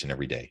work each and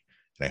every day.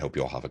 And I hope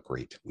you all have a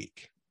great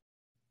week.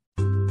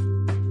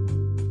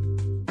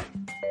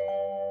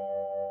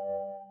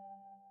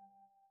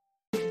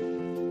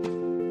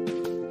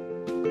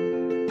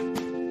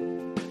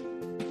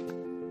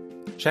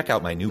 Check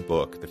out my new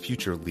book, The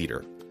Future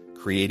Leader,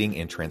 Creating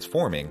and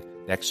Transforming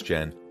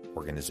Next-Gen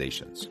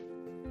Organizations.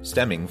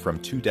 Stemming from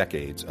 2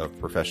 decades of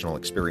professional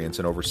experience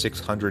and over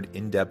 600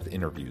 in-depth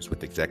interviews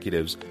with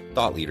executives,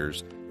 thought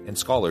leaders, and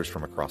scholars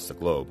from across the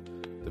globe,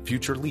 The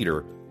Future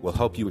Leader will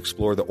help you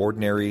explore the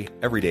ordinary,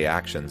 everyday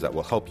actions that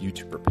will help you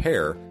to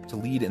prepare to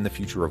lead in the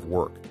future of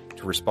work,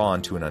 to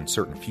respond to an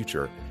uncertain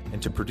future,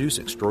 and to produce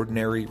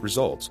extraordinary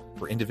results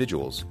for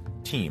individuals,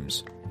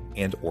 teams,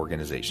 and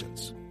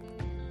organizations.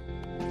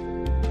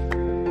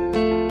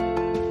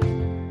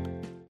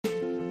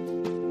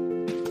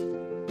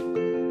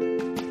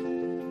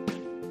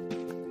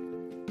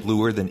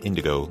 Bluer Than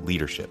Indigo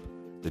Leadership,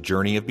 the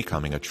journey of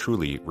becoming a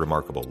truly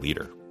remarkable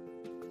leader.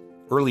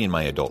 Early in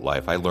my adult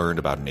life, I learned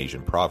about an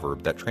Asian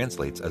proverb that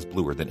translates as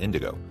bluer than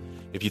indigo.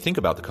 If you think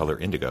about the color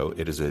indigo,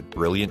 it is a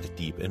brilliant,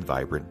 deep, and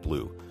vibrant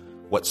blue,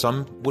 what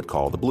some would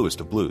call the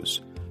bluest of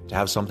blues. To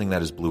have something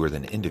that is bluer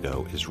than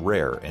indigo is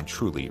rare and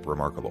truly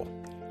remarkable.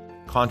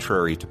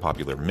 Contrary to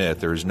popular myth,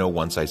 there is no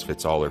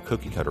one-size-fits-all or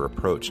cookie-cutter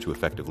approach to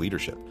effective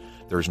leadership.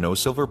 There is no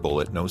silver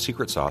bullet, no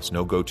secret sauce,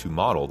 no go-to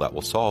model that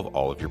will solve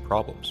all of your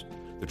problems.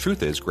 The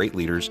truth is, great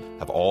leaders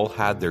have all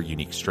had their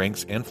unique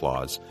strengths and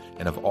flaws,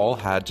 and have all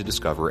had to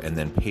discover and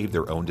then pave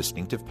their own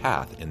distinctive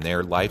path in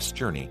their life's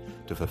journey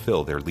to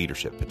fulfill their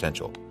leadership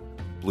potential.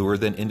 Bluer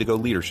Than Indigo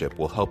Leadership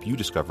will help you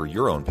discover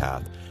your own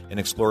path and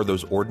explore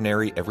those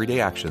ordinary, everyday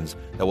actions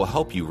that will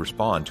help you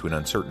respond to an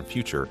uncertain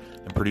future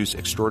and produce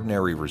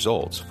extraordinary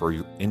results for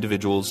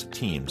individuals,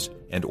 teams,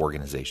 and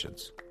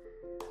organizations.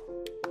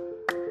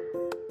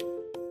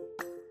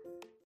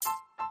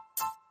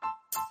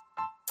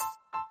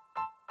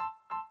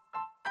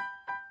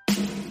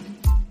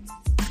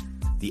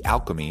 The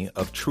Alchemy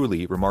of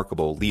Truly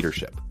Remarkable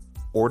Leadership.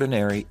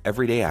 Ordinary,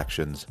 everyday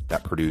actions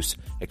that produce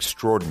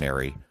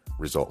extraordinary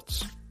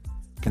results.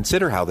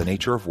 Consider how the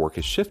nature of work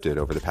has shifted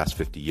over the past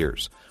 50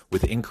 years.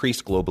 With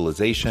increased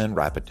globalization,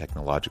 rapid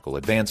technological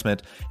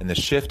advancement, and the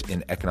shift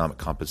in economic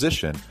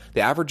composition,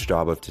 the average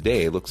job of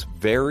today looks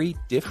very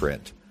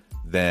different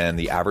than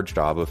the average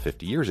job of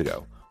 50 years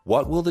ago.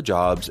 What will the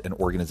jobs and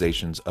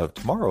organizations of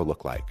tomorrow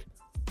look like?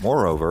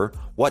 Moreover,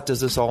 what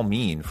does this all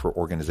mean for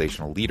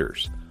organizational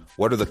leaders?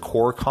 What are the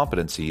core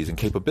competencies and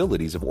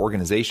capabilities of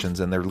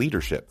organizations and their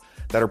leadership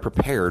that are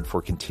prepared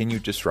for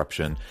continued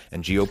disruption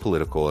and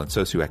geopolitical and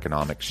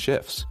socioeconomic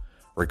shifts?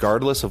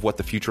 Regardless of what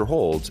the future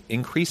holds,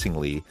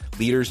 increasingly,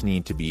 leaders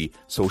need to be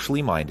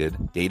socially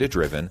minded,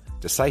 data-driven,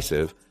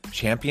 decisive,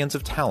 champions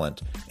of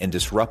talent, and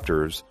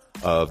disruptors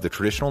of the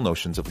traditional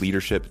notions of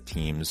leadership,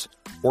 teams,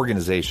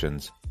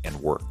 organizations, and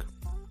work.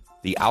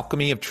 The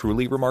Alchemy of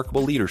Truly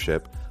Remarkable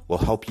Leadership will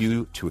help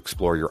you to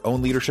explore your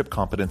own leadership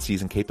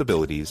competencies and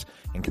capabilities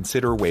and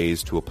consider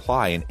ways to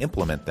apply and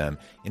implement them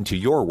into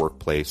your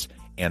workplace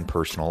and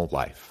personal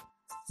life.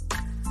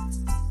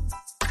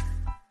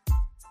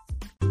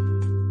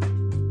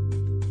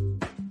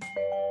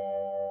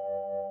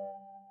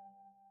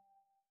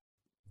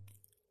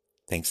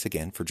 Thanks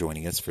again for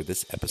joining us for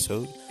this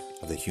episode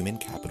of the Human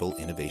Capital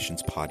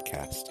Innovations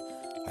Podcast.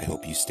 I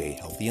hope you stay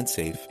healthy and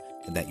safe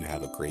and that you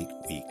have a great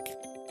week.